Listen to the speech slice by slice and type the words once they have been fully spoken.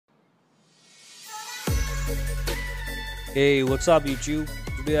Hey, what's up YouTube?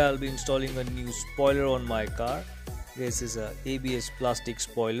 Today I'll be installing a new spoiler on my car. This is a ABS plastic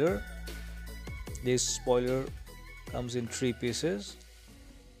spoiler. This spoiler comes in 3 pieces.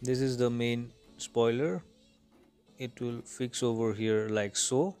 This is the main spoiler. It will fix over here like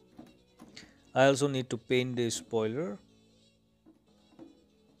so. I also need to paint this spoiler.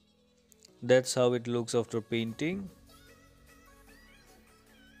 That's how it looks after painting.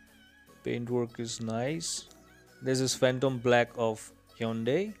 Paint work is nice. This is Phantom Black of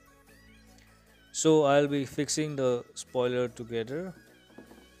Hyundai. So I'll be fixing the spoiler together.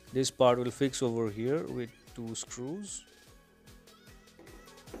 This part will fix over here with 2 screws.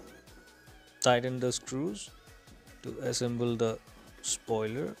 Tighten the screws to assemble the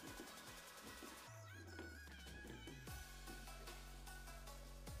spoiler.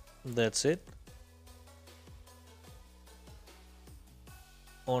 That's it.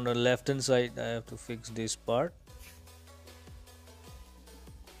 On the left hand side I have to fix this part.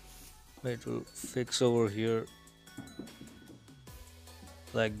 It will fix over here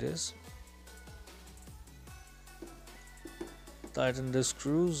like this. Tighten the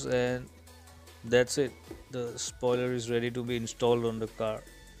screws and that's it. The spoiler is ready to be installed on the car.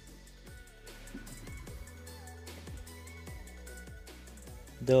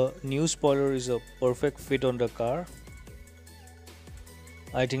 The new spoiler is a perfect fit on the car.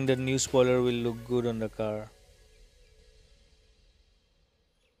 I think the new spoiler will look good on the car.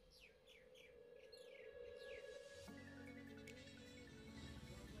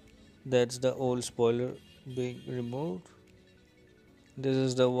 That's the old spoiler being removed. This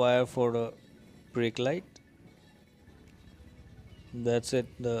is the wire for the brake light. That's it,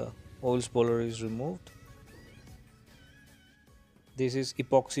 the old spoiler is removed. This is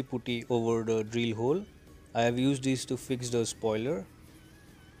epoxy putty over the drill hole. I have used this to fix the spoiler.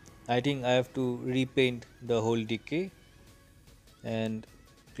 I think I have to repaint the whole decay and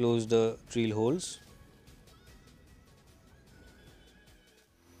close the drill holes.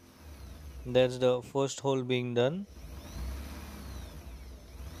 That's the first hole being done.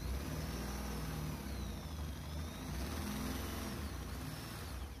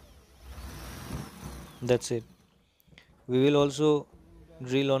 That's it. We will also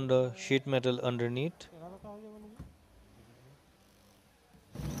drill on the sheet metal underneath.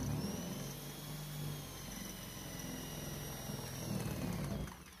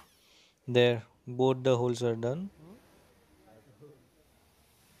 There, both the holes are done.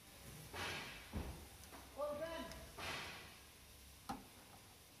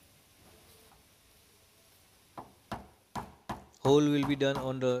 Hole will be done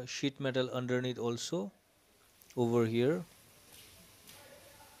on the sheet metal underneath also, over here.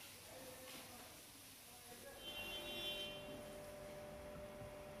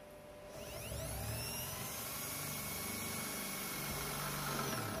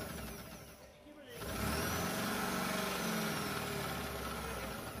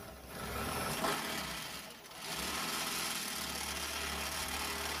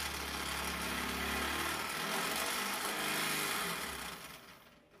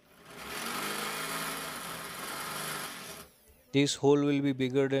 This hole will be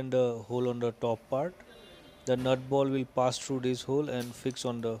bigger than the hole on the top part. The nut ball will pass through this hole and fix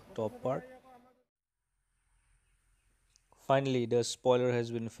on the top part. Finally, the spoiler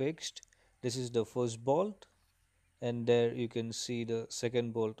has been fixed. This is the first bolt, and there you can see the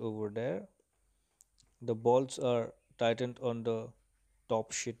second bolt over there. The bolts are tightened on the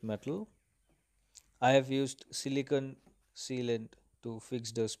top sheet metal. I have used silicone sealant to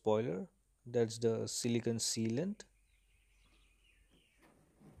fix the spoiler. That's the silicone sealant.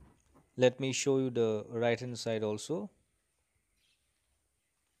 Let me show you the right hand side also.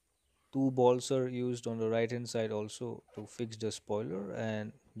 2 bolts are used on the right hand side also to fix the spoiler,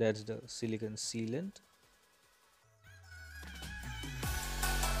 and that's the silicone sealant.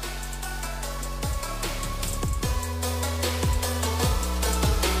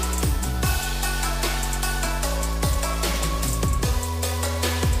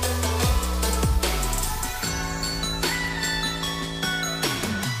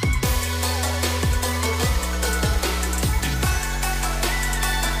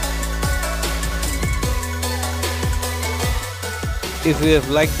 If you have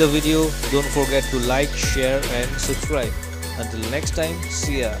liked the video, don't forget to like, share and subscribe. Until next time,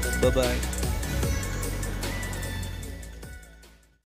 see ya. Bye bye.